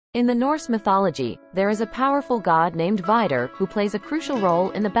In the Norse mythology, there is a powerful god named Vider who plays a crucial role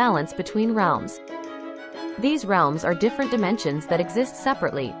in the balance between realms. These realms are different dimensions that exist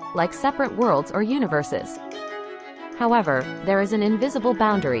separately, like separate worlds or universes. However, there is an invisible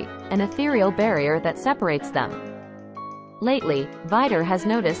boundary, an ethereal barrier that separates them. Lately, Vider has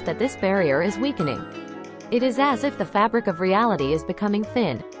noticed that this barrier is weakening. It is as if the fabric of reality is becoming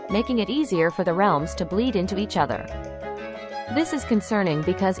thin, making it easier for the realms to bleed into each other. This is concerning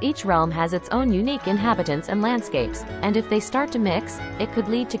because each realm has its own unique inhabitants and landscapes, and if they start to mix, it could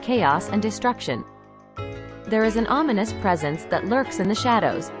lead to chaos and destruction. There is an ominous presence that lurks in the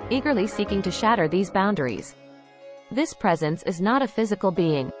shadows, eagerly seeking to shatter these boundaries. This presence is not a physical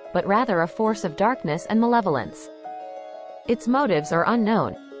being, but rather a force of darkness and malevolence. Its motives are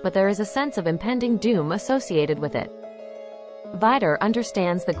unknown, but there is a sense of impending doom associated with it. Vider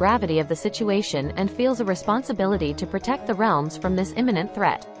understands the gravity of the situation and feels a responsibility to protect the realms from this imminent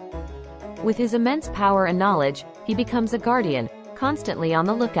threat. With his immense power and knowledge, he becomes a guardian, constantly on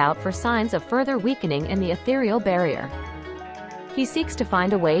the lookout for signs of further weakening in the ethereal barrier. He seeks to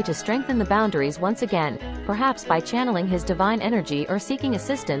find a way to strengthen the boundaries once again, perhaps by channeling his divine energy or seeking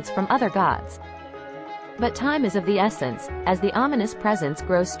assistance from other gods. But time is of the essence, as the ominous presence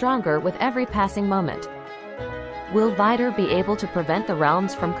grows stronger with every passing moment. Will Vider be able to prevent the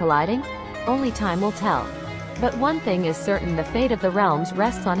realms from colliding? Only time will tell. But one thing is certain: the fate of the realms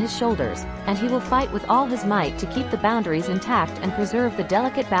rests on his shoulders, and he will fight with all his might to keep the boundaries intact and preserve the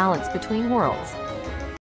delicate balance between worlds.